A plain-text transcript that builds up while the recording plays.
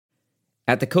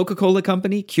At the Coca-Cola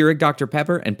Company, Keurig Dr.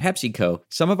 Pepper, and PepsiCo,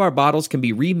 some of our bottles can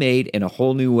be remade in a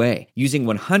whole new way, using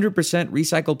 100%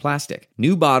 recycled plastic.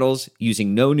 New bottles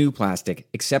using no new plastic,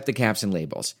 except the caps and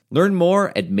labels. Learn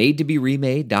more at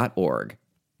madetoberemade.org.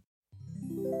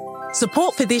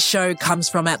 Support for this show comes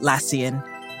from Atlassian.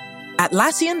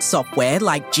 Atlassian software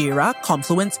like Jira,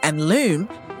 Confluence, and Loom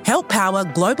help power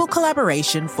global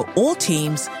collaboration for all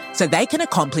teams so they can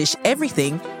accomplish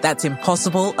everything that's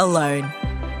impossible alone.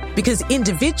 Because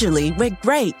individually, we're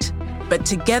great, but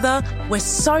together, we're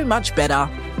so much better.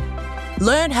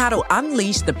 Learn how to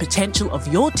unleash the potential of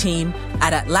your team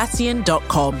at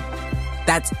Atlassian.com.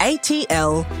 That's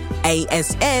Atlassian.com.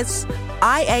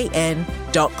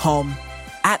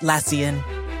 Atlassian.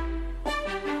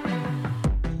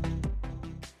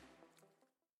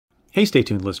 Hey, stay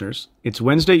tuned, listeners. It's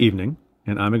Wednesday evening,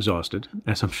 and I'm exhausted,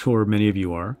 as I'm sure many of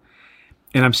you are.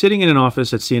 And I'm sitting in an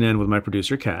office at CNN with my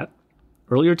producer, Kat.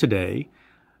 Earlier today,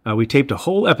 we taped a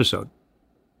whole episode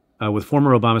with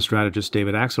former Obama strategist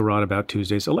David Axelrod about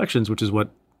Tuesday's elections, which is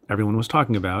what everyone was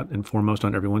talking about and foremost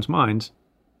on everyone's minds.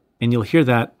 And you'll hear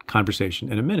that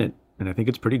conversation in a minute, and I think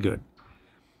it's pretty good.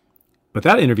 But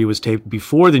that interview was taped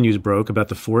before the news broke about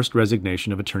the forced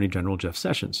resignation of Attorney General Jeff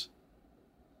Sessions.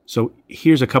 So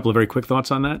here's a couple of very quick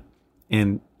thoughts on that,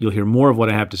 and you'll hear more of what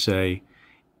I have to say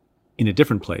in a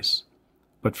different place.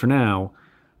 But for now,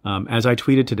 as I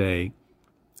tweeted today,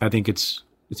 I think it's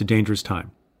a dangerous time.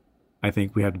 I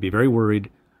think we have to be very worried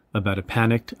about a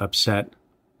panicked, upset,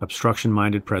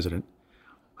 obstruction-minded president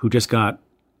who just got,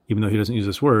 even though he doesn't use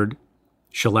this word,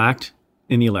 shellacked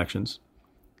in the elections.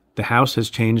 The House has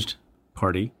changed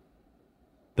party.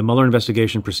 The Mueller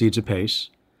investigation proceeds apace.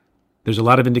 There's a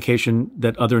lot of indication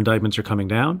that other indictments are coming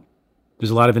down. There's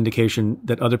a lot of indication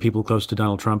that other people close to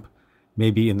Donald Trump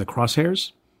may be in the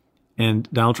crosshairs. And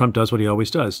Donald Trump does what he always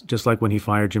does, just like when he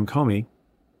fired Jim Comey.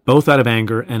 Both out of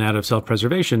anger and out of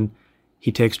self-preservation,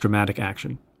 he takes dramatic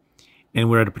action. And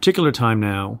we're at a particular time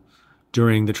now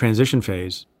during the transition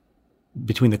phase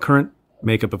between the current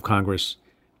makeup of Congress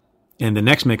and the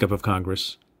next makeup of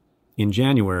Congress in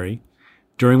January,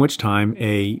 during which time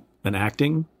an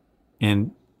acting and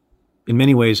in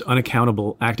many ways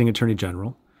unaccountable acting attorney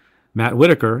general, Matt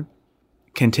Whitaker,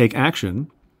 can take action,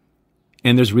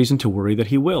 and there's reason to worry that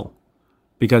he will,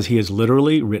 because he has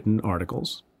literally written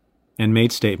articles and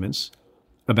made statements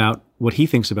about what he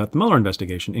thinks about the Mueller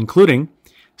investigation, including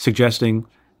suggesting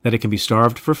that it can be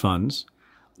starved for funds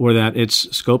or that its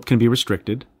scope can be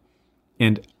restricted.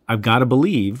 And I've got to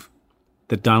believe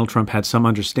that Donald Trump had some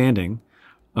understanding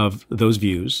of those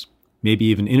views, maybe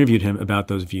even interviewed him about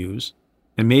those views,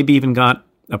 and maybe even got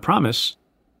a promise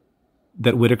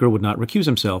that Whitaker would not recuse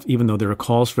himself, even though there are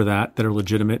calls for that are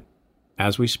legitimate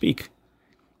as we speak.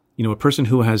 You know, a person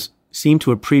who has seemed to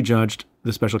have prejudged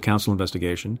the special counsel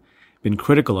investigation, been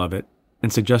critical of it,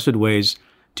 and suggested ways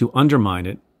to undermine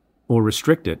it or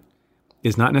restrict it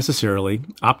is not necessarily,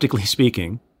 optically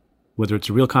speaking, whether it's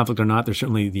a real conflict or not, there's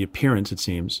certainly the appearance, it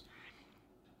seems,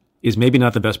 is maybe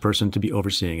not the best person to be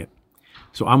overseeing it.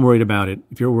 So I'm worried about it.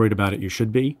 If you're worried about it, you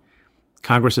should be.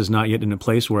 Congress is not yet in a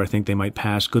place where I think they might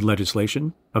pass good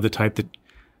legislation of the type that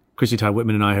Chrissy Todd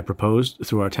Whitman and I have proposed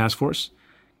through our task force,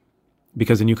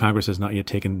 because the new Congress has not yet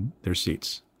taken their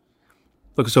seats.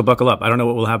 Look, so buckle up. I don't know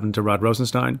what will happen to Rod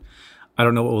Rosenstein. I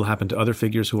don't know what will happen to other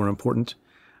figures who are important,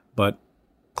 but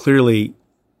clearly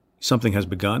something has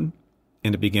begun,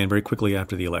 and it began very quickly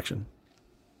after the election.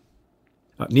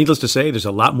 Needless to say, there's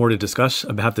a lot more to discuss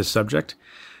about this subject,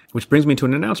 which brings me to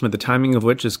an announcement, the timing of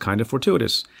which is kind of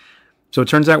fortuitous. So it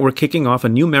turns out we're kicking off a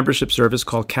new membership service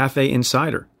called Cafe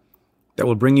Insider that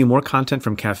will bring you more content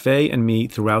from Cafe and me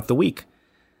throughout the week.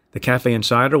 The Cafe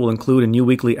Insider will include a new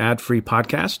weekly ad-free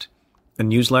podcast, a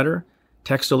newsletter,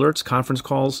 text alerts, conference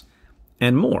calls,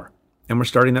 and more. And we're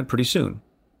starting that pretty soon.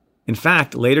 In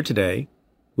fact, later today,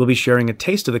 we'll be sharing a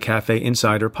taste of the Cafe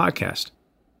Insider podcast.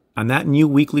 On that new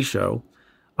weekly show,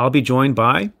 I'll be joined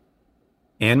by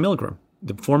Ann Milgram,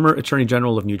 the former Attorney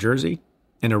General of New Jersey,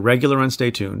 and a regular on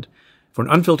Stay Tuned, for an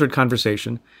unfiltered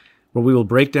conversation where we will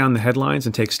break down the headlines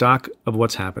and take stock of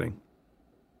what's happening.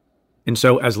 And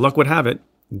so, as luck would have it,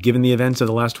 given the events of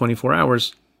the last 24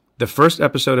 hours, the first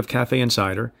episode of Cafe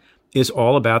Insider is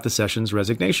all about the Sessions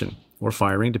resignation, or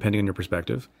firing, depending on your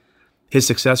perspective, his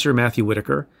successor, Matthew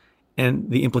Whitaker,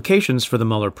 and the implications for the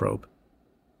Mueller probe.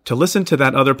 To listen to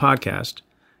that other podcast,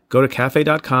 go to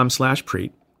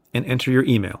cafe.com/Preet and enter your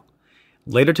email.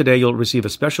 Later today, you'll receive a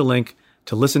special link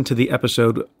to listen to the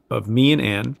episode of me and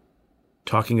Ann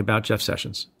talking about Jeff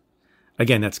Sessions.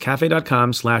 Again, that's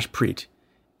cafe.com/Preet,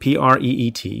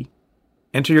 Preet.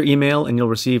 Enter your email and you'll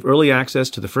receive early access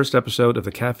to the first episode of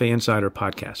the Cafe Insider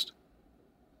podcast.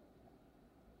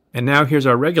 And now here's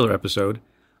our regular episode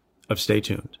of Stay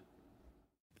Tuned.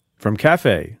 From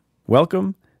Cafe,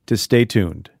 welcome to Stay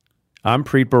Tuned. I'm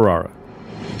Preet Bharara.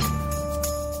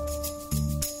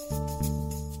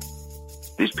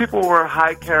 These people were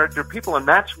high-character people, and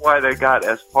that's why they got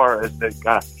as far as they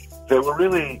got. They were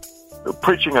really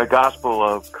preaching a gospel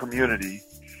of community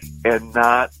and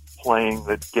not playing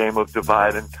the game of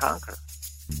divide and conquer.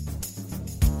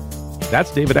 That's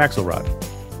David Axelrod.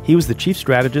 He was the chief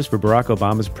strategist for Barack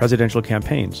Obama's presidential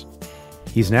campaigns.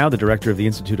 He's now the director of the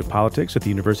Institute of Politics at the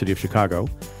University of Chicago,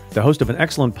 the host of an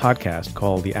excellent podcast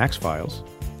called The Axe Files,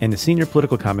 and the senior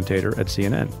political commentator at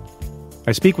CNN.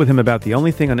 I speak with him about the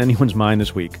only thing on anyone's mind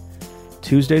this week,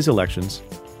 Tuesday's elections,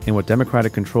 and what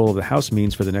Democratic control of the House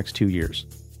means for the next 2 years.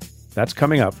 That's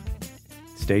coming up.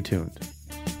 Stay tuned.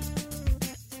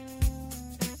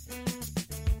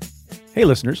 Hey,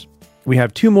 listeners. We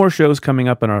have 2 more shows coming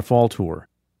up on our fall tour.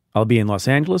 I'll be in Los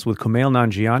Angeles with Kumail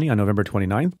Nanjiani on November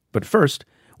 29th, but first,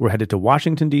 we're headed to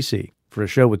Washington, D.C. for a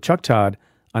show with Chuck Todd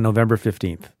on November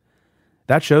 15th.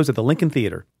 That show's at the Lincoln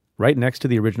Theater, right next to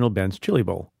the original Ben's Chili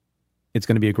Bowl. It's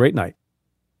going to be a great night.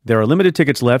 There are limited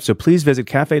tickets left, so please visit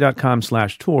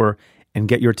cafe.com/tour and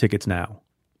get your tickets now.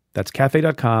 That's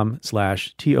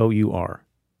cafe.com/TOUR.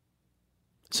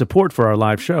 Support for our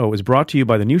live show is brought to you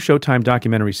by the new Showtime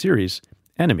documentary series,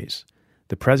 Enemies: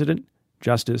 The President,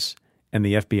 Justice, and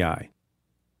the FBI.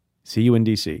 See you in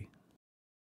D.C.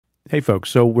 Hey, folks,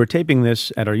 so we're taping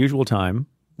this at our usual time,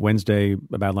 Wednesday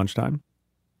about lunchtime.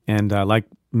 And like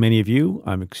many of you,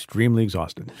 I'm extremely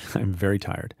exhausted. I'm very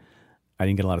tired. I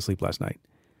didn't get a lot of sleep last night.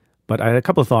 But I had a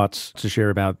couple of thoughts to share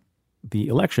about the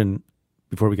election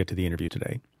before we get to the interview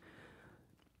today.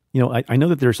 You know, I know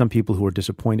that there are some people who are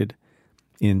disappointed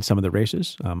in some of the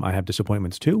races. I have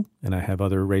disappointments too, and I have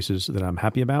other races that I'm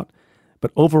happy about.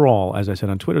 But overall, as I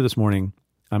said on Twitter this morning,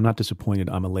 I'm not disappointed,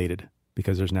 I'm elated,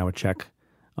 because there's now a check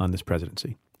on this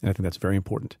presidency. And I think that's very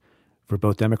important for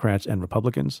both Democrats and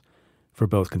Republicans, for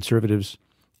both conservatives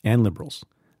and liberals.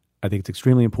 I think it's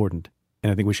extremely important,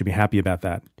 and I think we should be happy about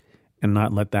that and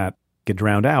not let that get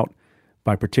drowned out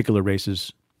by particular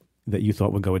races that you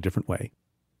thought would go a different way.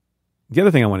 The other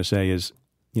thing I want to say is,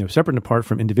 you know, separate and apart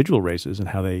from individual races and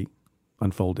how they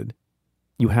unfolded,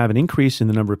 you have an increase in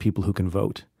the number of people who can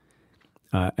vote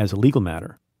as a legal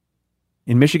matter.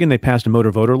 In Michigan, they passed a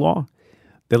motor voter law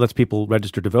that lets people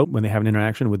register to vote when they have an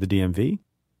interaction with the DMV.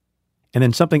 And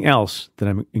then something else that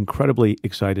I'm incredibly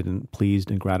excited and pleased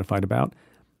and gratified about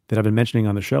that I've been mentioning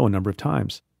on the show a number of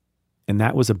times, and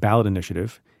that was a ballot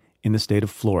initiative in the state of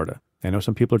Florida. I know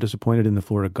some people are disappointed in the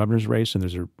Florida governor's race, and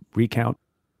there's a recount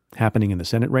happening in the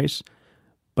Senate race,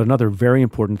 but another very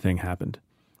important thing happened,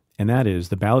 and that is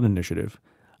the ballot initiative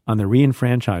on the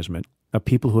reenfranchisement of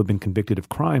people who have been convicted of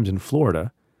crimes in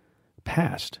Florida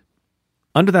passed.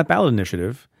 Under that ballot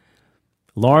initiative,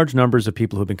 large numbers of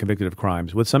people who have been convicted of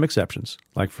crimes, with some exceptions,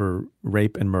 like for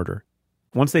rape and murder,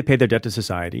 once they pay their debt to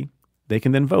society, they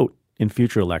can then vote in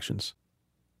future elections.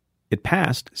 It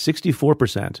passed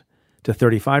 64% to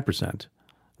 35%,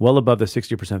 well above the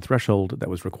 60% threshold that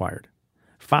was required.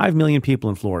 5 million people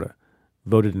in Florida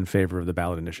voted in favor of the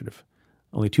ballot initiative.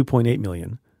 Only 2.8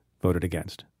 million voted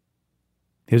against.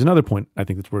 Here's another point I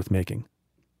think that's worth making.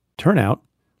 Turnout,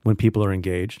 when people are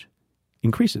engaged,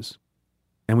 increases.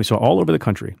 And we saw all over the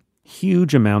country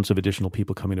huge amounts of additional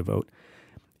people coming to vote.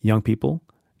 Young people,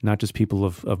 not just people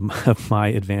of my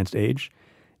advanced age.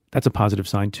 That's a positive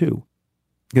sign too.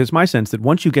 Because it's my sense that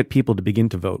once you get people to begin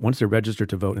to vote, once they're registered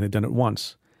to vote and they've done it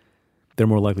once, they're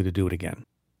more likely to do it again.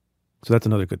 So that's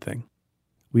another good thing.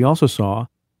 We also saw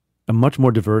a much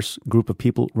more diverse group of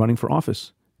people running for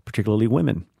office, particularly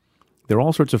women. There are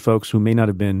all sorts of folks who may not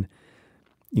have been,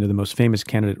 the most famous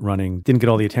candidate running, didn't get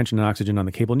all the attention and oxygen on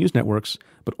the cable news networks,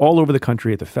 but all over the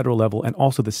country at the federal level and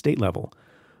also the state level,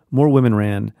 more women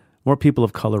ran, more people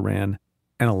of color ran,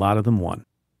 and a lot of them won.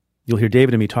 You'll hear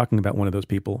David and me talking about one of those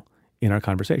people in our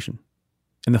conversation.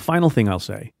 And the final thing I'll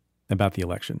say about the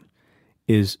election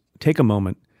is take a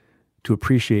moment to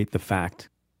appreciate the fact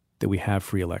that we have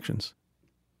free elections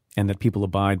and that people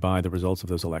abide by the results of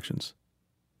those elections.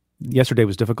 Yesterday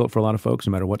was difficult for a lot of folks,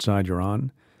 no matter what side you're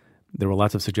on. There were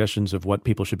lots of suggestions of what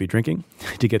people should be drinking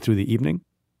to get through the evening.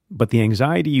 But the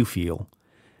anxiety you feel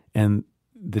and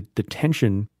the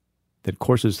tension that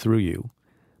courses through you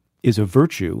is a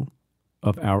virtue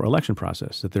of our election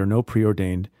process, that there are no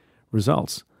preordained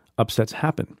results. Upsets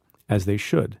happen, as they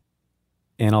should.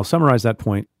 And I'll summarize that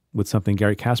point with something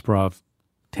Garry Kasparov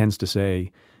tends to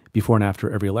say before and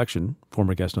after every election,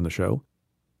 former guest on the show,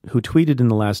 who tweeted in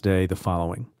the last day the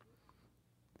following: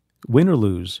 "Win or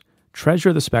lose,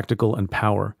 treasure the spectacle and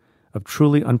power of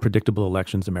truly unpredictable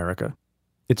elections, America.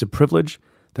 It's a privilege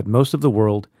that most of the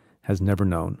world has never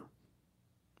known.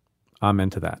 Amen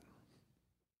to that.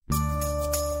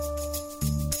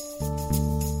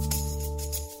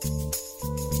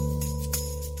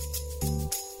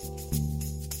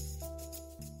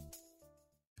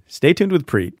 Stay Tuned with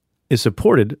Preet is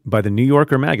supported by The New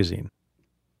Yorker magazine.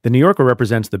 The New Yorker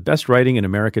represents the best writing in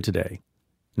America today,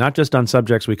 not just on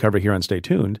subjects we cover here on Stay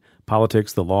Tuned,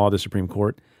 politics, the law, the Supreme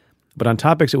Court, but on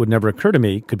topics it would never occur to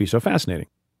me could be so fascinating.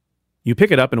 You pick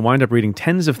it up and wind up reading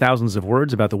tens of thousands of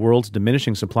words about the world's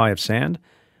diminishing supply of sand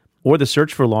or the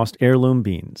search for lost heirloom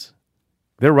beans.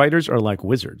 Their writers are like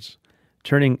wizards,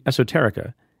 turning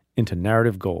esoterica into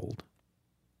narrative gold.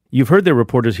 You've heard their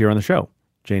reporters here on the show.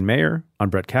 Jane Mayer on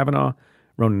Brett Kavanaugh,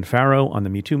 Ronan Farrow on the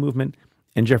Me Too movement,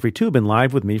 and Jeffrey Toobin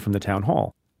live with me from the town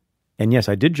hall. And yes,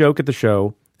 I did joke at the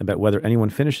show about whether anyone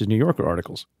finishes New Yorker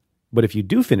articles. But if you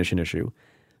do finish an issue,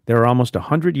 there are almost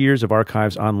 100 years of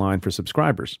archives online for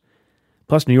subscribers.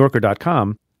 Plus,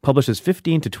 NewYorker.com publishes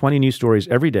 15 to 20 new stories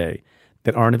every day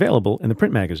that aren't available in the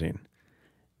print magazine.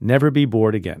 Never be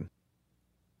bored again.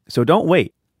 So don't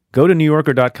wait. Go to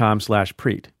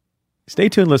NewYorker.com/Preet. Stay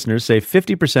Tuned listeners save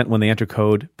 50% when they enter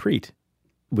code PREET.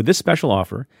 With this special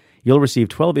offer, you'll receive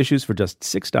 12 issues for just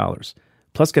 $6,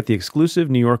 plus get the exclusive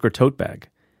New Yorker tote bag.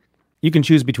 You can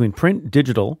choose between print,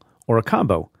 digital, or a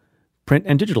combo, print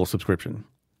and digital subscription.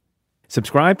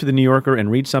 Subscribe to The New Yorker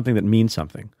and read something that means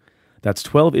something. That's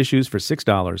 12 issues for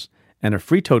 $6 and a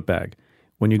free tote bag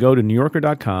when you go to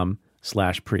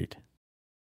NewYorker.com/Preet.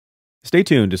 Stay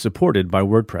Tuned is supported by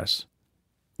WordPress.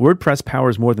 WordPress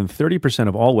powers more than 30%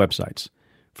 of all websites,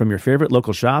 from your favorite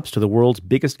local shops to the world's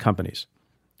biggest companies.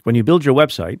 When you build your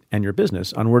website and your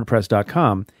business on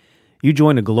WordPress.com, you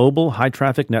join a global,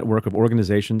 high-traffic network of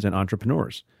organizations and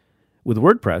entrepreneurs. With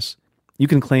WordPress, you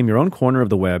can claim your own corner of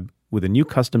the web with a new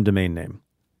custom domain name,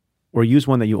 or use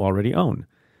one that you already own.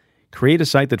 Create a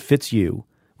site that fits you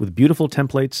with beautiful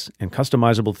templates and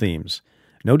customizable themes.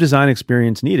 No design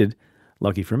experience needed,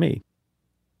 lucky for me.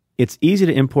 It's easy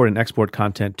to import and export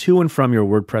content to and from your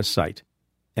WordPress site,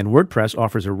 and WordPress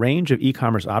offers a range of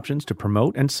e-commerce options to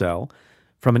promote and sell,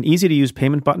 from an easy-to-use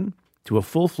payment button to a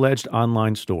full-fledged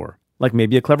online store, like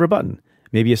maybe a clever button,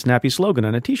 maybe a snappy slogan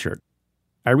on a t-shirt.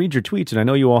 I read your tweets, and I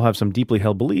know you all have some deeply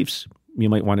held beliefs you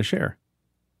might want to share.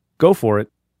 Go for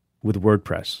it with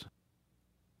WordPress.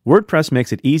 WordPress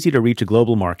makes it easy to reach a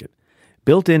global market.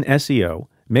 Built-in SEO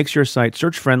makes your site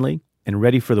search-friendly and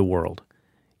ready for the world.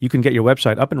 You can get your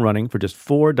website up and running for just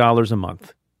 $4 a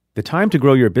month. The time to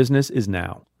grow your business is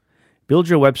now. Build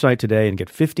your website today and get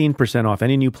 15% off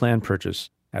any new plan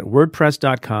purchase at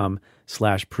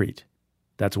WordPress.com/Preet.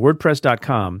 That's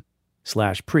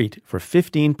WordPress.com/Preet for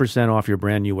 15% off your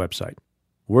brand new website.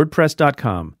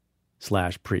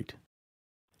 WordPress.com/Preet.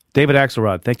 David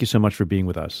Axelrod, thank you so much for being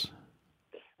with us.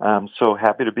 I'm so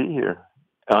happy to be here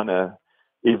on a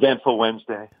eventful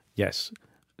Wednesday. Yes.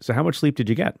 So how much sleep did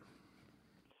you get?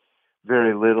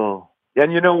 Very little.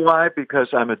 And you know why?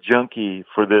 Because I'm a junkie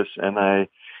for this, and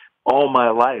all my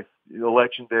life,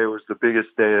 Election Day was the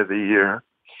biggest day of the year.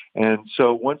 And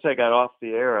so once I got off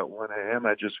the air at 1 a.m.,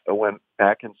 I went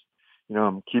back and,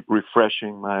 keep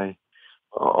refreshing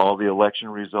all the election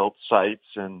results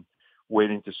sites and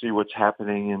waiting to see what's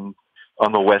happening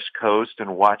on the West Coast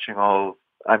and watching I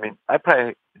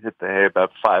probably hit the hay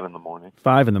about 5 in the morning.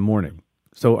 5 in the morning.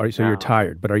 So you're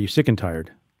tired, but are you sick and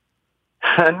tired?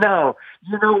 No.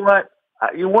 You know what?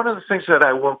 One of the things that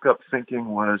I woke up thinking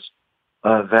was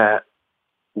that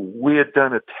we had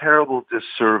done a terrible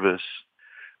disservice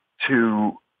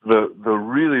to the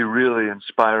really, really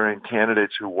inspiring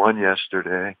candidates who won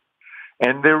yesterday.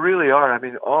 And there really are.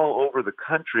 All over the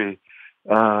country,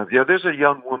 there's a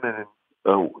young woman in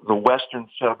the western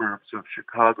suburbs of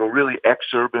Chicago, really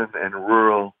exurban and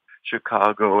rural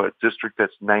Chicago, a district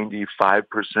that's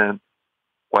 95%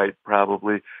 white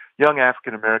probably, young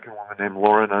African-American woman named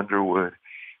Lauren Underwood,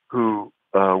 who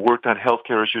worked on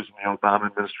healthcare issues in the Obama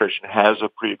administration, has a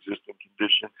pre-existing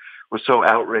condition, was so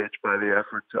outraged by the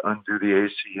effort to undo the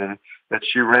ACA that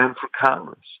she ran for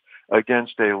Congress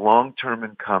against a long-term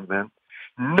incumbent.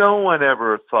 No one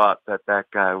ever thought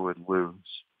that guy would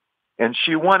lose. And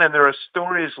she won, and there are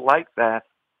stories like that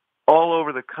all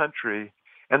over the country,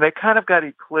 and they kind of got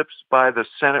eclipsed by the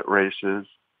Senate races,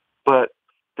 but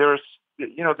there's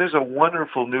a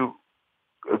wonderful new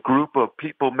group of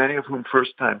people, many of whom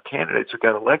first-time candidates who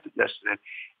got elected yesterday.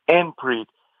 And Preet,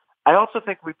 I also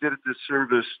think we did a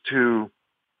disservice to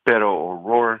Beto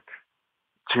O'Rourke,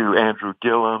 to Andrew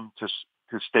Gillum, to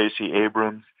Stacey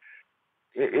Abrams.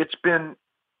 It's been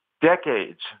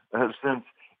decades since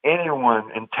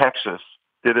anyone in Texas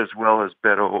did as well as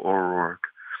Beto O'Rourke.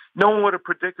 No one would have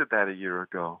predicted that a year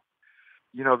ago.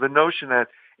 the notion that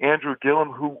Andrew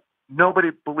Gillum, who nobody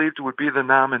believed would be the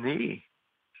nominee,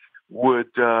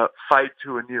 would fight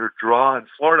to a near draw in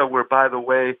Florida, where, by the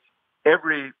way,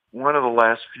 every one of the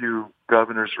last few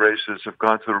governor's races have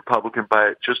gone to the Republican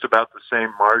by just about the same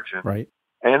margin. Right.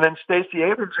 And then Stacey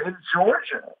Abrams in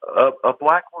Georgia, a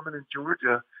black woman in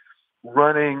Georgia,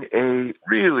 running a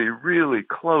really, really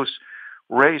close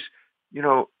race.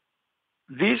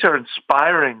 These are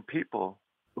inspiring people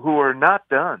who are not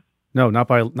done. No, not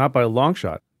by a long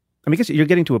shot. I mean, I guess you're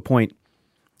getting to a point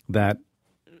that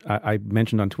I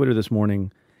mentioned on Twitter this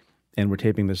morning, and we're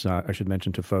taping this, I should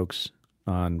mention to folks,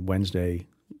 on Wednesday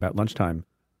about lunchtime,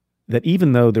 that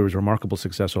even though there was remarkable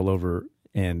success all over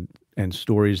and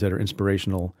stories that are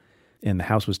inspirational, and the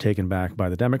House was taken back by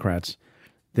the Democrats,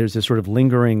 there's this sort of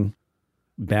lingering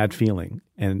bad feeling.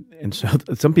 And so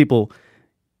some people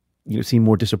seem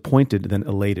more disappointed than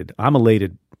elated. I'm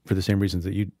elated for the same reasons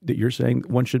that you're saying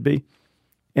one should be.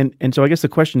 And so I guess the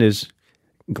question is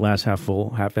glass half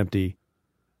full, half empty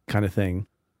kind of thing.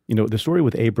 The story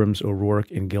with Abrams,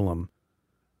 O'Rourke, and Gillum,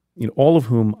 all of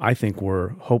whom I think were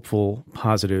hopeful,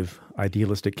 positive,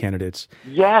 idealistic candidates.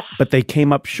 Yes. But they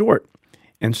came up short.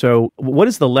 And so what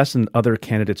is the lesson other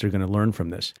candidates are going to learn from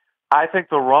this? I think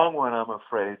the wrong one, I'm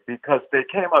afraid, because they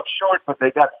came up short, but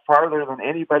they got farther than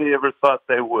anybody ever thought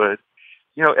they would.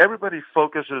 Everybody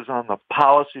focuses on the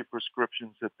policy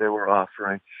prescriptions that they were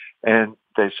offering, and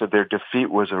they said their defeat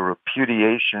was a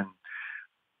repudiation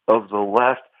of the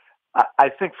left. I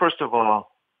think, first of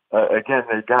all, again,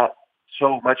 they got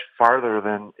so much farther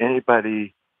than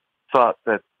anybody thought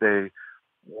that they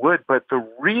would, but the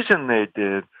reason they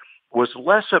did was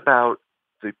less about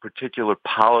the particular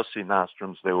policy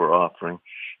nostrums they were offering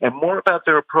and more about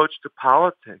their approach to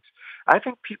politics. I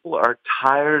think people are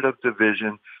tired of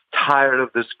division, tired of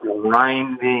this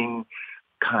grinding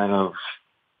kind of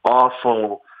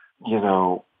awful,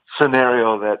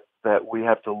 scenario that we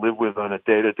have to live with on a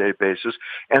day-to-day basis.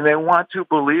 And they want to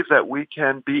believe that we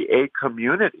can be a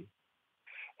community.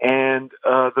 And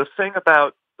the thing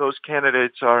about those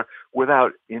candidates are,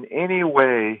 without in any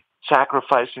way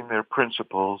sacrificing their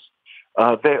principles,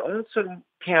 they also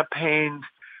campaigned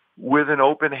with an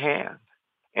open hand.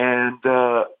 And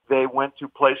they went to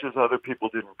places other people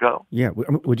didn't go. Yeah.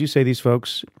 Would you say these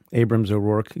folks, Abrams,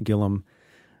 O'Rourke, Gillum,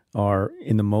 are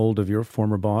in the mold of your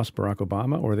former boss, Barack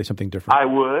Obama, or are they something different? I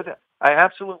would. I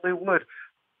absolutely would.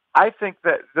 I think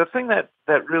that the thing that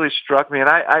really struck me, and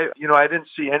I didn't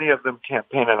see any of them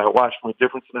campaign, and I watched with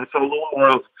difference, and I saw a little more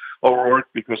of O'Rourke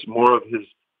because more of his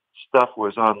stuff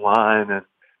was online and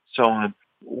so on.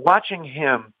 Watching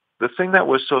him, the thing that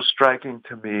was so striking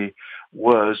to me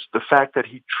was the fact that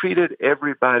he treated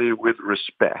everybody with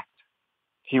respect.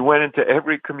 He went into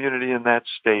every community in that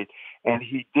state, and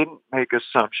he didn't make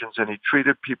assumptions, and he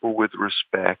treated people with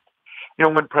respect.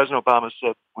 When President Obama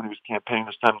said when he was campaigning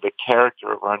this time, the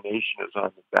character of our nation is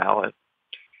on the ballot,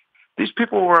 these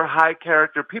people were high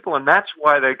character people, and that's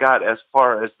why they got as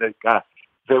far as they got.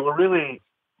 They were really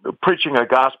preaching a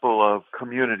gospel of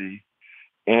community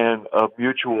and of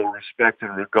mutual respect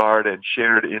and regard and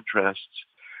shared interests,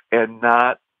 and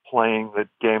not playing the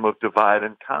game of divide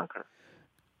and conquer.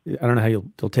 I don't know how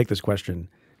you'll take this question.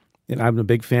 And I'm a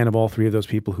big fan of all three of those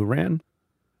people who ran.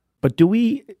 But do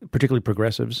we, particularly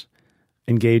progressives,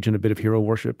 engage in a bit of hero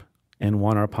worship and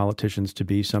want our politicians to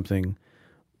be something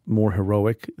more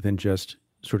heroic than just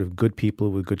sort of good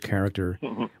people with good character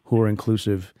who are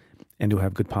inclusive and who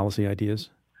have good policy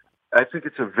ideas? I think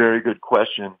it's a very good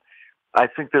question. I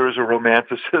think there is a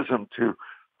romanticism to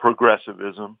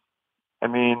progressivism. I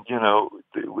mean,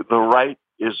 the right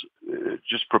is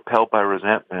just propelled by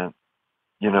resentment,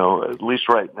 at least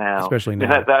right now. Especially now.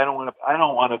 And I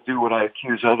don't want to do what I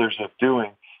accuse others of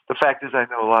doing. The fact is, I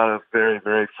know a lot of very,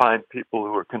 very fine people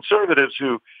who are conservatives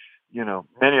who,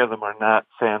 many of them are not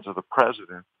fans of the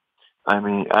president. I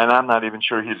mean, and I'm not even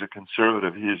sure he's a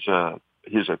conservative. He's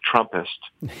a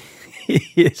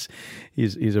Trumpist.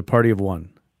 He's a party of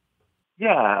one.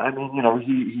 Yeah, I mean,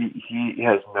 he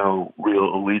has no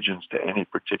real allegiance to any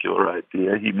particular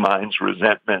idea. He mines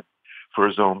resentment for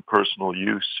his own personal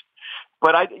use.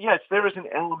 But yes, there is an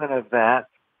element of that.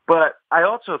 But I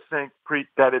also think, Preet,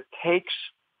 that it takes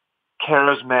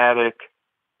charismatic,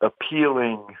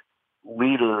 appealing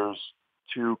leaders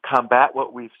to combat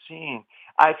what we've seen.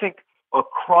 I think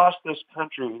across this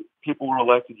country, people were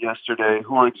elected yesterday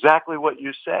who are exactly what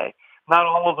you say. Not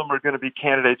all of them are going to be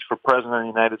candidates for president of the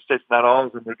United States. Not all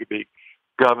of them are going to be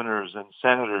governors and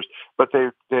senators, but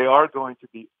they are going to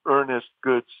be earnest,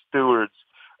 good stewards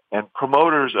and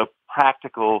promoters of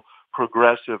practical,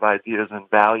 progressive ideas and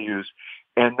values.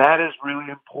 And that is really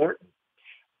important.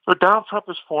 So Donald Trump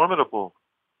is formidable.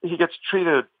 he gets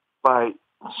treated by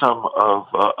some of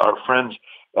our friends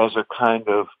as a kind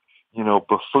of,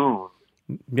 buffoon.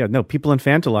 Yeah, no, people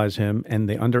infantilize him and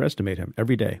they underestimate him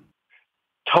every day.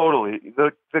 Totally.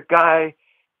 The guy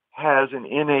has an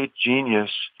innate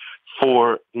genius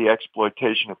for the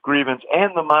exploitation of grievance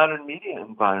and the modern media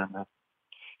environment.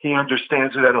 He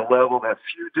understands it at a level that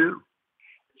few do.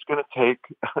 It's going to take,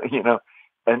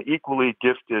 an equally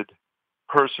gifted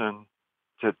person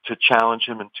to challenge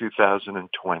him in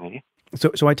 2020.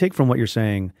 So I take from what you're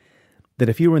saying that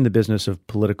if you were in the business of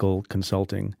political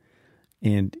consulting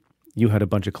and you had a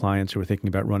bunch of clients who were thinking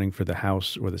about running for the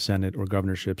House or the Senate or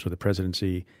governorships or the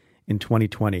presidency in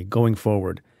 2020 going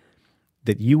forward,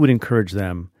 that you would encourage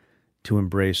them to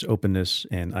embrace openness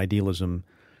and idealism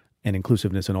and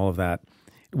inclusiveness and all of that.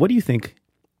 What do you think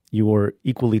your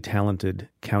equally talented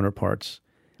counterparts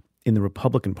in the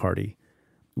Republican Party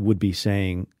would be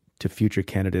saying to future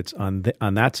candidates on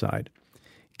that side,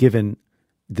 given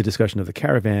the discussion of the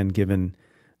caravan, given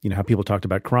how people talked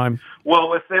about crime?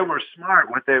 Well, if they were smart,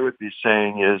 what they would be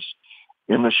saying is,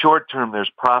 in the short term,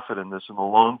 there's profit in this. In the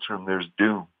long term, there's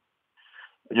doom,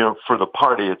 for the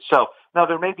party itself. Now,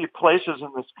 there may be places in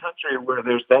this country where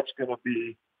that's going to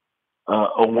be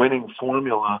a winning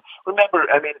formula. Remember,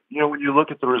 when you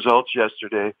look at the results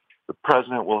yesterday, the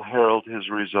president will herald his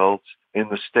results in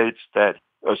the states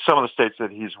some of the states that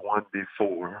he's won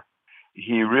before.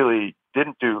 He really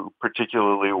didn't do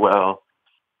particularly well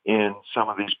in some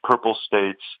of these purple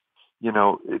states.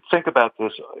 Think about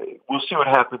this. We'll see what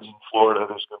happens in Florida.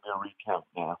 There's going to be a recount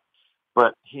now.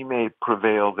 But he may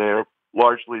prevail there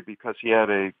largely because he had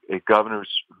a governor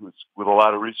who's with a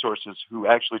lot of resources who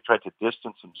actually tried to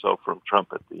distance himself from Trump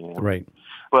at the end. Right.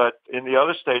 But in the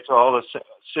other states, all the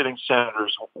sitting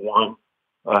senators won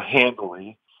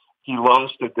handily. He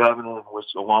lost a governor who was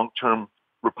a long-term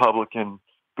Republican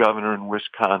governor in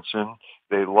Wisconsin.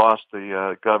 They lost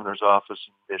the governor's office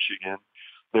in Michigan.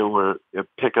 There were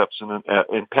pickups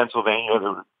in Pennsylvania.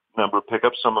 There were a number of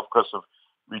pickups, some of course of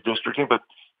redistricting, but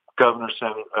Governor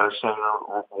Senator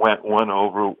won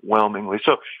overwhelmingly.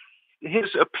 So his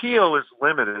appeal is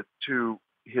limited to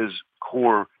his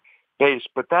core base,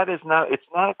 but it's not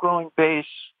a growing base.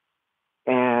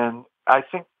 And I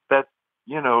think that,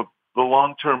 the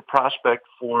long-term prospect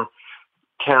for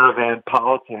caravan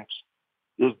politics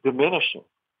is diminishing.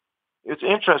 It's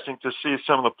interesting to see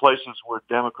some of the places where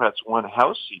Democrats won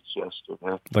House seats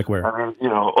yesterday. Like where?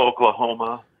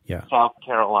 Oklahoma, yeah. South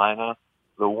Carolina,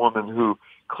 the woman who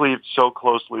cleaved so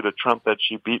closely to Trump that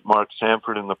she beat Mark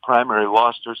Sanford in the primary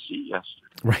lost her seat yesterday.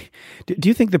 Right. Do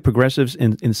you think the progressives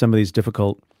in some of these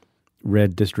difficult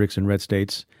red districts and red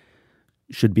states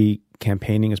should be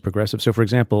campaigning as progressive? So, for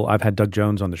example, I've had Doug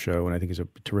Jones on the show, and I think he's a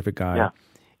terrific guy. Yeah.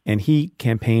 And he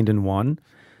campaigned and won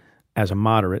as a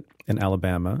moderate in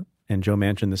Alabama, and Joe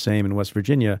Manchin the same in West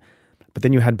Virginia. But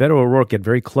then you had Beto O'Rourke get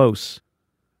very close,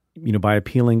 by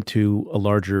appealing to a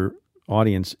larger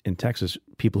audience in Texas,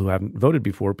 people who haven't voted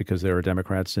before because there are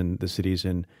Democrats in the cities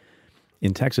in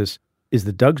Texas. Is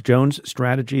the Doug Jones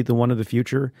strategy the one of the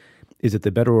future? Is it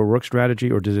the Beto O'Rourke strategy,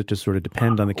 or does it just sort of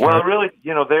depend on the character? Well, really,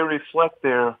 they reflect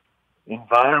their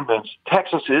environments.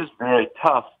 Texas is very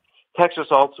tough. Texas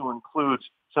also includes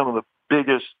some of the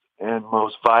biggest and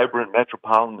most vibrant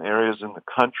metropolitan areas in the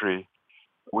country,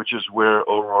 which is where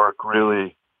O'Rourke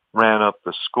really ran up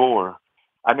the score.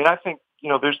 I think,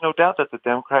 there's no doubt that the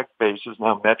Democratic base is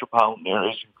now metropolitan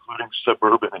areas, including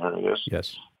suburban areas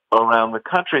yes. around the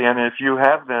country. And if you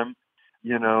have them,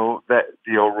 that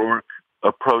the O'Rourke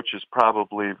approach is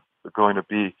probably going to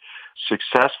be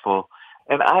successful.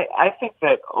 And I think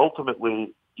that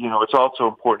ultimately, it's also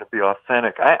important to be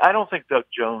authentic. I don't think Doug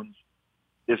Jones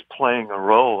is playing a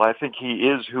role. I think he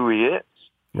is who he is.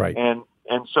 Right. And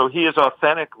so he is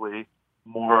authentically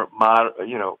more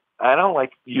I don't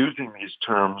like using these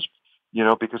terms,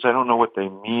 because I don't know what they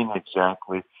mean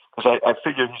exactly. Because I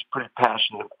figure he's pretty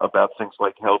passionate about things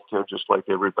like healthcare, just like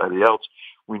everybody else.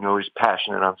 We know he's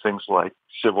passionate on things like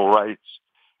civil rights.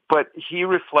 But he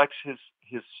reflects his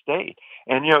state.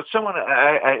 And, someone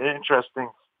interesting,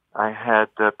 I had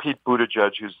Pete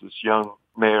Buttigieg, who's this young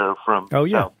mayor from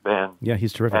South Bend. Yeah,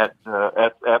 he's terrific.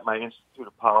 At my Institute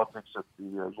of Politics at the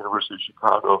University of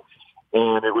Chicago.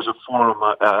 And it was a forum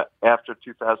after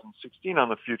 2016 on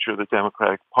the future of the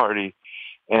Democratic Party.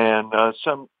 And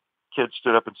some kid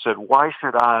stood up and said, "Why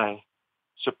should I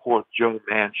support Joe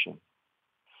Manchin?"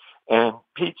 And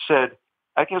Pete said,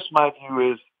 "I guess my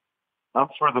view is I'm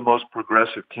for the most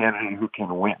progressive candidate who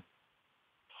can win."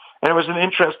 And it was an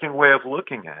interesting way of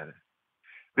looking at it,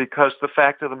 because the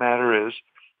fact of the matter is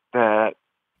that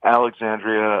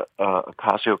Alexandria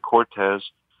Ocasio-Cortez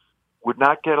would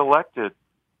not get elected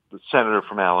the senator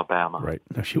from Alabama. Right.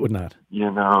 No, she would not.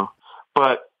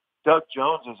 But Doug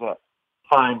Jones is a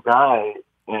fine guy,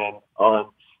 and on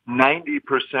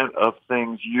 90% of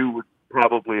things you would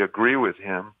probably agree with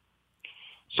him.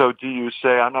 So do you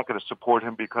say, I'm not going to support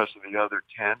him because of the other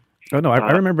 10? Oh, no,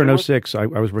 I remember in 2006, I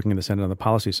was working in the Senate on the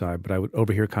policy side, but I would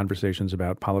overhear conversations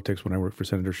about politics when I worked for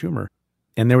Senator Schumer.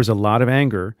 And there was a lot of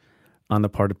anger on the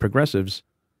part of progressives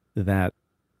that,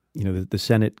 the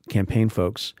Senate campaign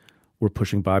folks were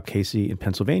pushing Bob Casey in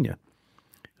Pennsylvania,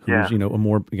 who's, a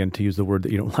more, again, to use the word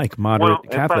that you don't like, moderate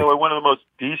Catholic. And by the way, one of the most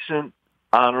decent,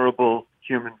 honorable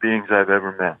human beings I've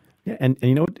ever met. Yeah, and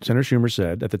you know what Senator Schumer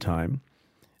said at the time?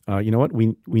 You know what?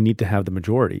 We need to have the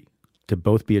majority to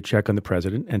both be a check on the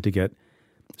president and to get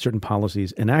certain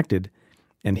policies enacted.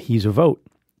 And he's a vote,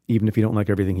 even if you don't like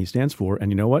everything he stands for.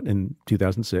 And you know what? In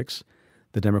 2006,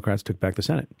 the Democrats took back the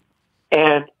Senate.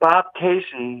 And Bob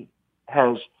Casey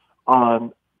has,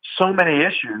 on so many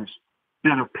issues,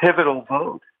 been a pivotal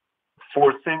vote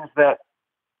for things that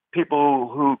people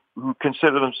who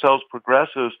consider themselves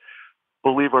progressives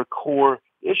believe are core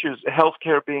issues,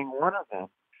 healthcare being one of them.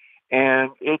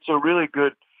 And it's a really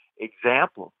good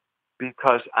example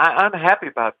because I'm happy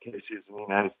Bob Casey is in the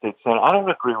United States Senate. I don't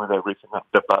agree with everything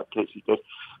that Bob Casey does,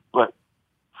 but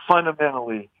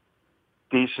fundamentally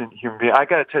decent human being. I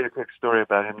got to tell you a quick story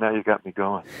about him. Now you got me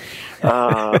going.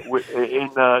 In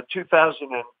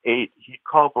 2008, he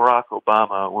called Barack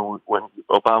Obama when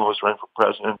Obama was running for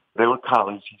president. They were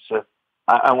colleagues. He said,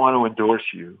 I want to endorse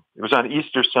you. It was on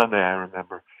Easter Sunday, I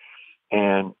remember.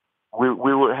 And we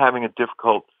were having a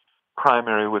difficult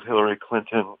primary with Hillary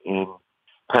Clinton in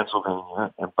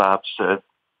Pennsylvania. And Bob said,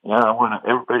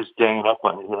 everybody's ganging up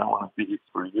on you. I want to be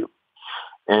for you.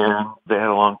 And they had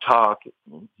a long talk.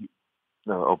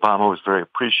 Obama was very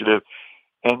appreciative.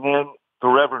 And then the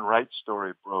Reverend Wright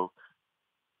story broke,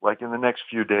 like in the next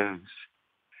few days.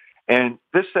 And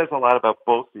this says a lot about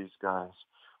both these guys.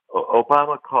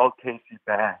 Obama called Casey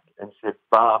back and said,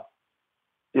 Bob,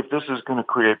 if this is going to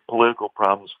create political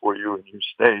problems for you in your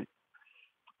state,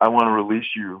 I want to release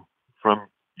you from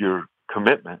your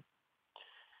commitment.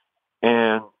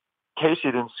 And Casey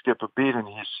didn't skip a beat, and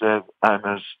he said, I'm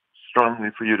as strongly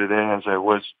for you today as I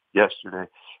was yesterday.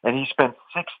 And he spent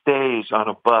 6 days on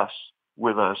a bus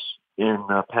with us in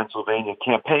Pennsylvania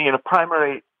campaigning in a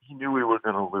primary he knew we were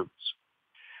going to lose.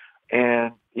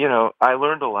 And, I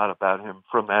learned a lot about him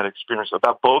from that experience,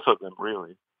 about both of them,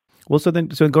 really. Well, so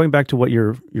going back to what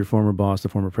your former boss, the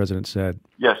former president, said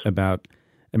yes. about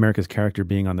America's character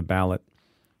being on the ballot,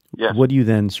 yes. What do you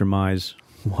then surmise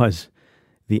was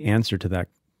the answer to that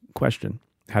question?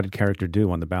 How did character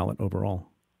do on the ballot overall?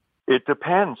 It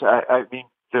depends. I mean,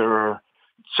 there are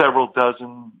several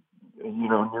dozen,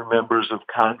 new members of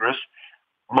Congress,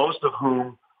 most of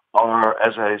whom are,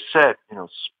 as I said,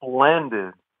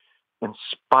 splendid,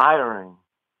 inspiring,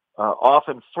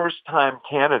 often first-time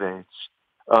candidates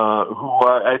who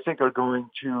I think are going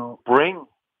to bring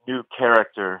new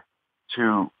character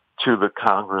to the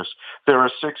Congress. There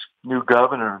are 6 new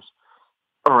governors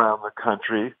around the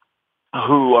country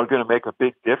who are going to make a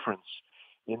big difference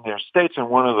in their states. And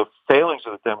one of the failings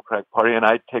of the Democratic Party, and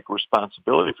I take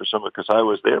responsibility for some of it because I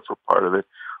was there for part of it,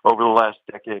 over the last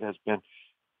decade has been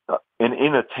an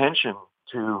inattention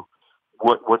to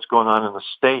what's going on in the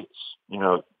states.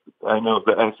 I know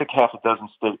that I think half a dozen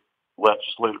state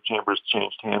legislative chambers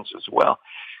changed hands as well.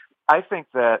 I think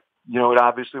that, it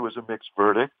obviously was a mixed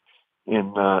verdict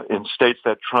in states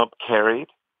that Trump carried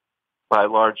by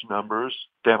large numbers.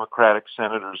 Democratic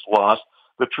senators lost.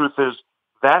 The truth is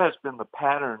that has been the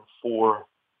pattern for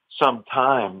some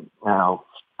time now,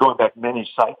 going back many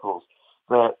cycles,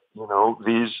 that,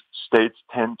 these states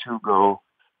tend to go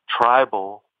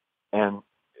tribal and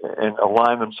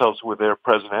align themselves with their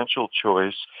presidential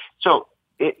choice. So,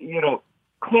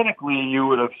 clinically, you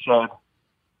would have said,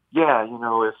 yeah,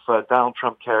 if Donald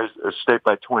Trump carries a state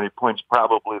by 20 points,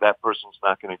 probably that person's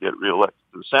not going to get reelected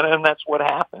to the Senate, and that's what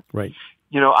happened. Right.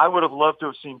 I would have loved to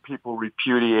have seen people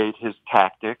repudiate his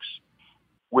tactics,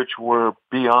 which were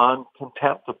beyond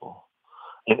contemptible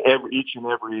in each and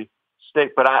every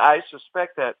state. But I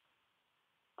suspect that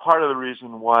part of the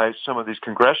reason why some of these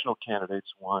congressional candidates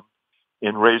won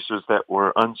in races that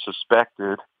were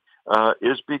unsuspected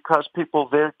is because people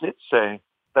there did say,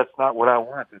 that's not what I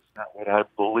want. It's not what I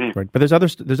believe. Right, but there's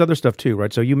other stuff too,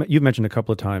 right? So you've mentioned a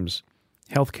couple of times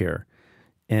healthcare,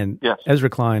 and yes. Ezra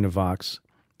Klein of Vox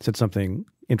said something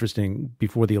interesting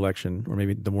before the election, or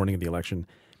maybe the morning of the election.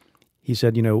 He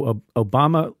said,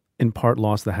 Obama in part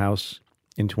lost the House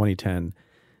in 2010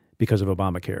 because of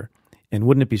Obamacare, and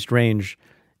wouldn't it be strange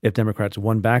if Democrats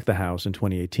won back the House in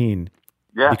 2018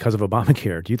 yes. because of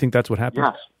Obamacare? Do you think that's what happened?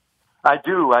 Yes. I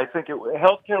do. I think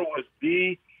healthcare was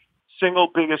the single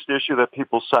biggest issue that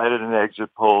people cited in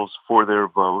exit polls for their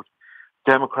vote.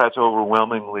 Democrats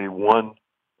overwhelmingly won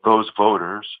those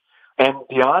voters. And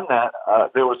beyond that,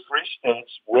 there were 3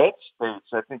 states, red states,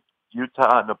 I think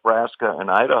Utah, Nebraska, and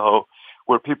Idaho,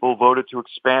 where people voted to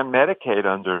expand Medicaid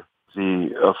under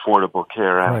the Affordable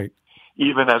Care Act, Right.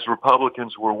 even as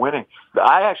Republicans were winning.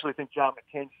 I actually think John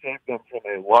McCain saved them from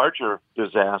a larger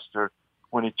disaster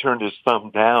when he turned his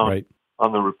thumb down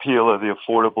on the repeal of the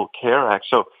Affordable Care Act.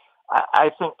 So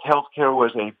I think healthcare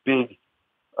was a big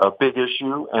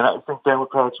issue, and I think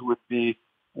Democrats would be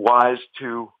wise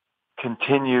to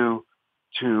continue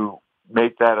to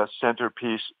make that a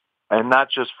centerpiece, and not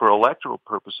just for electoral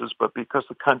purposes, but because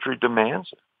the country demands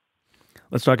it.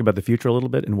 Let's talk about the future a little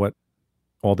bit and what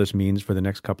all this means for the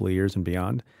next couple of years and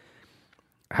beyond.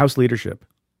 House leadership.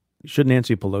 Should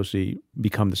Nancy Pelosi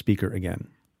become the speaker again?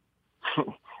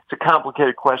 It's a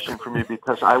complicated question for me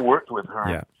because I worked with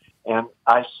her, and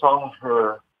I saw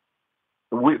her.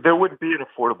 There wouldn't be an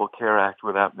Affordable Care Act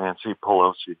without Nancy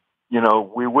Pelosi. You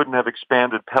know, we wouldn't have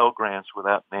expanded Pell Grants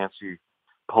without Nancy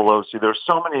Pelosi. There's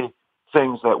so many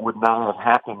things that would not have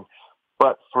happened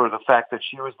but for the fact that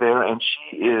she was there, and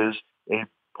she is a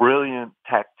brilliant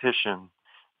tactician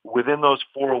within those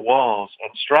 4 walls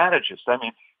and strategist. I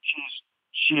mean,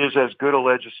 she is as good a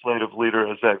legislative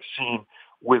leader as I've seen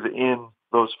within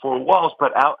those 4 walls,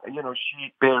 but out, you know,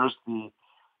 she bears the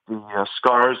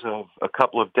scars of a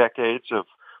couple of decades of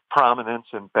prominence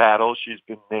and battle. She's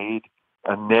been made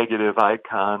a negative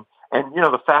icon. And, you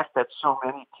know, the fact that so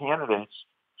many candidates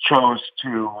chose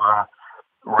to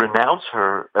renounce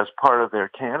her as part of their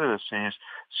candidacies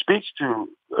speaks to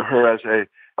her as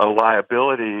a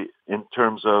liability in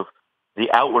terms of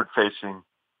the outward-facing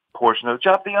portion of the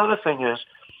job. The other thing is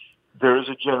there is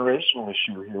a generational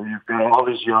issue here. You've got all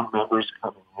these young members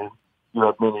coming in. You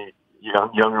have many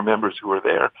younger members who are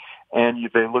there, and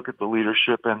they look at the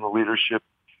leadership, and the leadership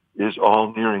is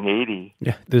all nearing 80.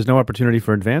 Yeah, there's no opportunity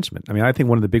for advancement. I mean, I think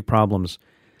one of the big problems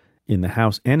in the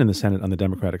House and in the Senate on the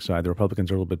Democratic side, the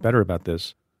Republicans are a little bit better about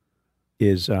this,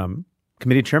 is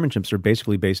committee chairmanships are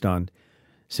basically based on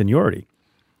seniority.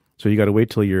 So you got to wait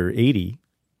till you're 80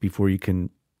 before you can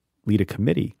lead a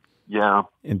committee. Yeah.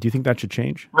 And do you think that should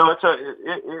change? No,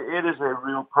 it is a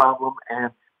real problem.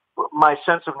 And my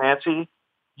sense of Nancy,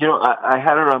 you know, I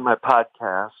had her on my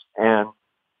podcast, and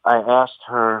I asked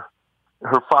her.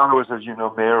 Her father was, as you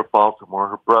know, mayor of Baltimore.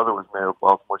 Her brother was mayor of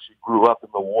Baltimore. She grew up in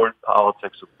the ward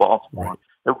politics of Baltimore. Right.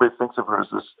 Everybody thinks of her as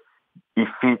this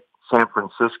effete San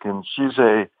Franciscan. She's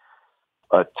a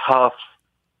tough,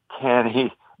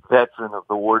 canny veteran of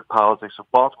the ward politics of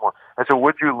Baltimore. I said,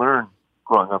 what'd you learn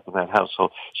growing up in that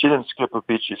household? She didn't skip a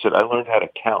beat. She said, I learned how to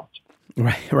count.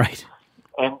 Right.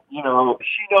 And, you know,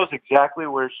 she knows exactly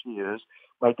where she is.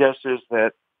 My guess is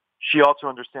that she also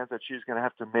understands that she's going to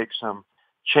have to make some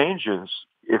changes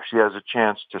if she has a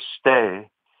chance to stay,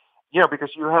 you know,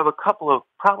 because you have a couple of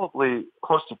probably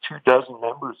close to 24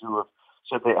 members who have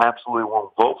said they absolutely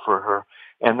won't vote for her.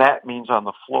 And that means on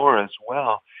the floor as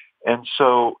well. And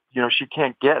so, you know, she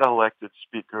can't get elected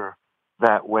speaker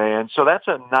that way. And so that's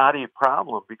a knotty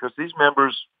problem because these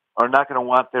members are not going to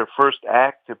want their first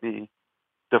act to be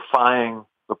defying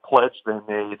the pledge they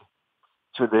made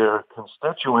to their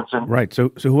constituents. And right. So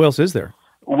who else is there?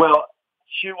 Well,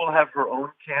 she will have her own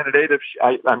candidate.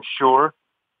 I'm sure.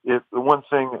 If the one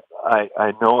thing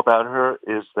I know about her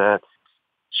is that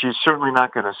she's certainly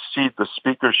not going to cede the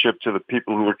speakership to the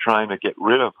people who are trying to get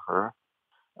rid of her.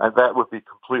 That would be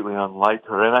completely unlike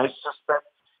her. And I suspect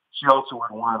she also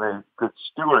would want a good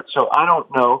steward. So I don't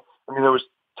know. I mean, there was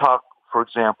talk, for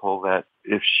example, that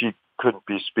if she couldn't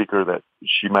be speaker, that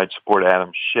she might support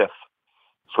Adam Schiff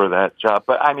for that job.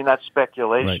 But I mean, that's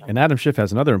speculation. Right. And Adam Schiff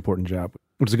has another important job,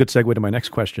 which is a good segue to my next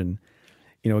question.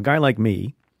 You know, a guy like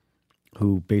me,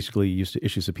 who basically used to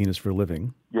issue subpoenas for a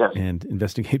living and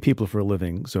investigate people for a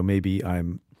living, so maybe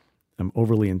I'm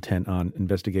overly intent on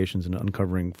investigations and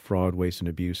uncovering fraud, waste, and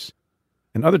abuse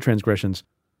and other transgressions,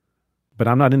 but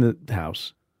I'm not in the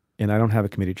House, and I don't have a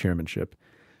committee chairmanship.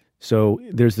 So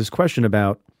there's this question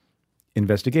about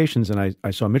investigations, and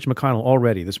I saw Mitch McConnell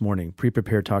already this morning,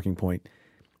 pre-prepared talking point,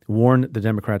 warn the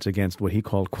Democrats against what he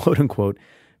called, quote unquote,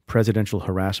 presidential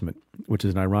harassment, which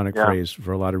is an ironic phrase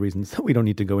for a lot of reasons that we don't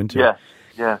need to go into.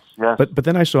 Yes. But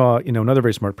then I saw, you know, another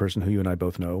very smart person who you and I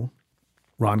both know,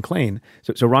 Ron Klain.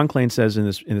 So Ron Klain says in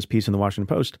this piece in the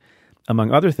Washington Post,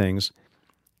 among other things,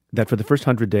 that for the first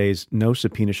 100 days, no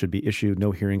subpoena should be issued,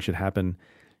 no hearing should happen,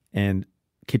 and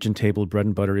kitchen table bread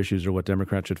and butter issues are what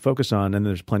Democrats should focus on, and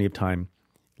there's plenty of time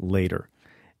later.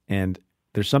 And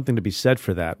there's something to be said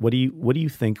for that. What do you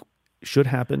think should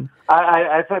happen?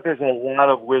 I thought there's a lot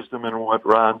of wisdom in what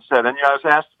Ron said. And I was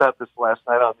asked about this last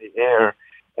night on the air,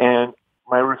 and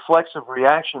my reflexive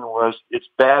reaction was it's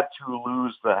bad to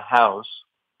lose the House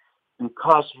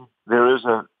because there is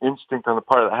an instinct on the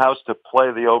part of the House to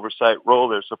play the oversight role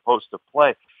they're supposed to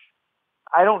play.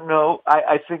 I don't know.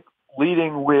 I think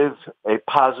leading with a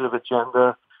positive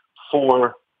agenda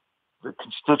for the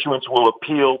constituents will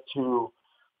appeal to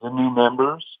the new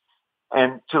members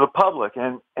and to the public,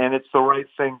 and it's the right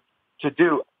thing to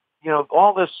do.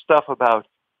 All this stuff about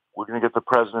we're going to get the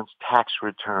president's tax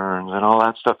returns and all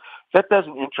that stuff, that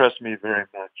doesn't interest me very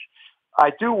much.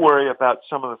 I do worry about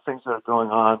some of the things that are going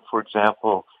on, for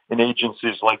example, in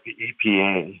agencies like the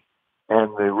EPA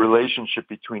and the relationship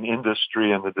between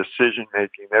industry and the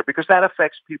decision-making there, because that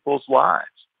affects people's lives.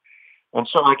 And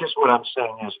so I guess what I'm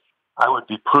saying is I would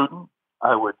be prudent,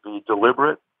 I would be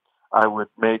deliberate, I would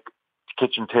make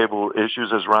kitchen table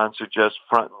issues, as Ron suggests,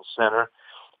 front and center,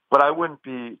 but I wouldn't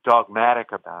be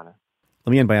dogmatic about it.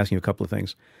 Let me end by asking you a couple of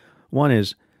things. One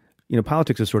is,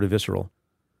 politics is sort of visceral.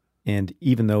 And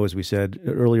even though, as we said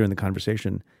earlier in the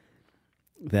conversation,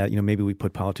 that, maybe we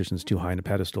put politicians too high on a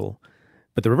pedestal,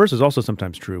 but the reverse is also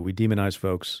sometimes true. We demonize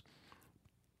folks.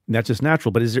 And that's just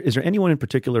natural. But is there anyone in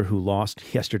particular who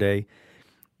lost yesterday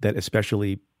that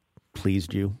especially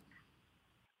pleased you?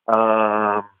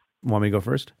 Want me to go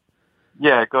first?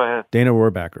 Yeah, go ahead. Dana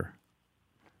Rohrabacher.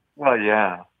 Well,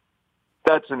 yeah.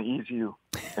 That's an easy one.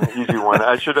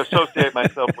 I should associate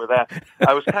myself with that.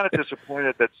 I was kind of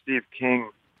disappointed that Steve King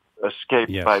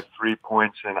escaped by 3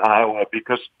 points in Iowa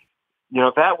because,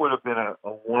 that would have been a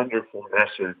wonderful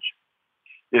message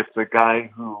if the guy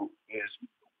who is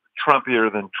Trumpier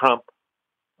than Trump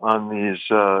on these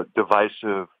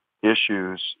divisive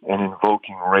issues and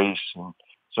invoking race and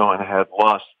so on had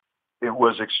lost. It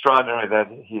was extraordinary that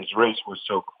his race was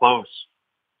so close,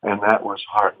 and that was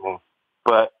heartening.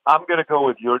 But I'm going to go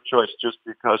with your choice just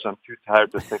because I'm too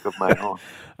tired to think of my own.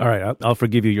 All right. I'll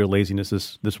forgive you your laziness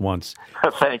this once.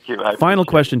 Thank you. Final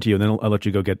question to you, and then I'll let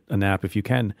you go get a nap if you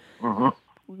can. Mm-hmm.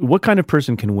 What kind of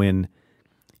person can win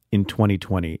in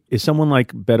 2020? Is someone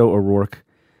like Beto O'Rourke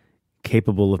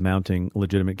capable of mounting a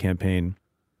legitimate campaign?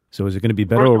 So is it going to be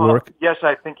Beto O'Rourke? Yes,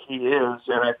 I think he is,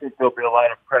 and I think there'll be a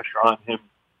lot of pressure on him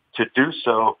to do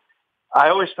so. I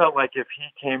always felt like if he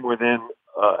came within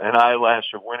an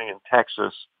eyelash of winning in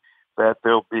Texas, that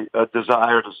there'll be a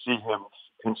desire to see him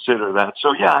consider that.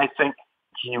 So, yeah, I think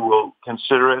he will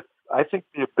consider it. I think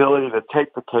the ability to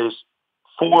take the case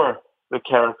for the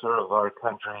character of our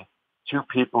country to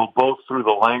people, both through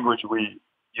the language we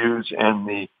use and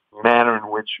the manner in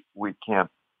which we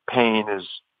campaign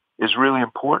is really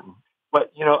important.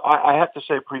 But, I have to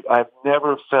say, Preet, I've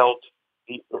never felt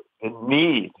the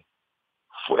need.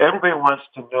 Everybody wants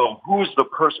to know who's the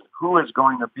person, who is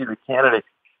going to be the candidate.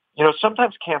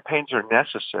 Sometimes campaigns are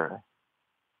necessary.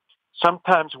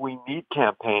 Sometimes we need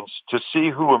campaigns to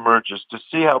see who emerges, to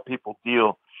see how people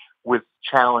deal with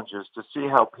challenges, to see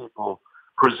how people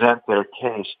present their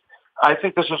case. I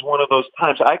think this is one of those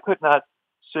times. I could not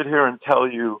sit here and tell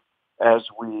you as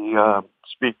we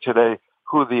speak today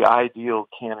who the ideal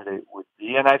candidate would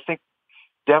be. And I think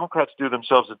Democrats do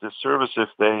themselves a disservice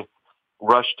if they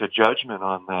rush to judgment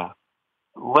on that.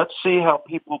 Let's see how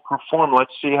people perform.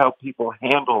 Let's see how people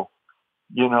handle,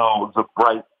 the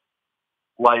bright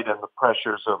light and the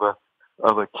pressures of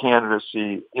a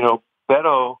candidacy.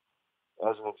 Beto,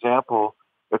 as an example,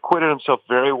 acquitted himself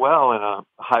very well in a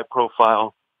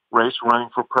high-profile race. Running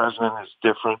for president is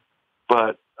different,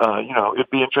 but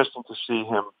it'd be interesting to see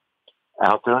him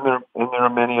out there, and there are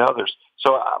many others.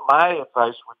 So my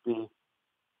advice would be,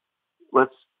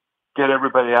 let's get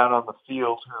everybody out on the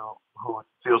field who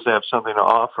feels they have something to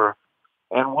offer,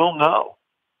 and we'll know.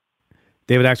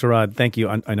 David Axelrod, thank you.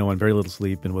 I know on very little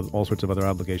sleep and with all sorts of other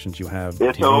obligations you have.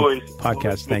 It's always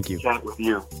podcast. Thank you. Chat with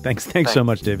you. Thanks so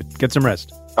much, David. Get some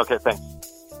rest. Okay, thanks.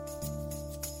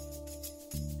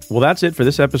 Well, that's it for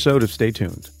this episode of Stay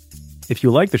Tuned. If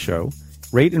you like the show,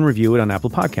 rate and review it on Apple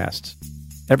Podcasts.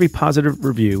 Every positive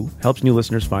review helps new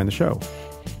listeners find the show.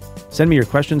 Send me your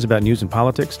questions about news and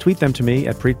politics. Tweet them to me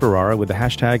at Preet Bharara with the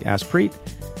hashtag AskPreet,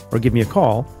 or give me a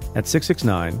call at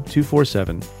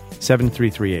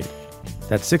 669-247-7338.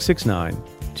 That's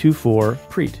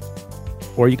 669-24-PREET.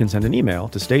 Or you can send an email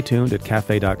to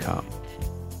staytuned@cafe.com.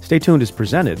 Stay Tuned is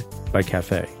presented by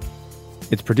Cafe.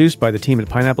 It's produced by the team at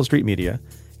Pineapple Street Media,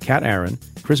 Kat Aaron,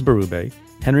 Chris Berube,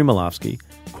 Henry Malofsky,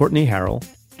 Courtney Harrell,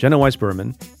 Jenna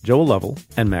Weiss-Berman, Joel Lovell,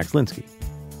 and Max Linsky.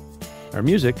 Our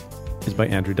music is by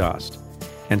Andrew Dost.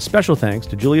 And special thanks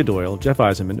to Julia Doyle, Jeff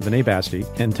Eisenman, Vinay Basti,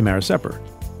 and Tamara Sepper.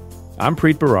 I'm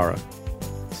Preet Bharara.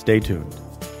 Stay tuned.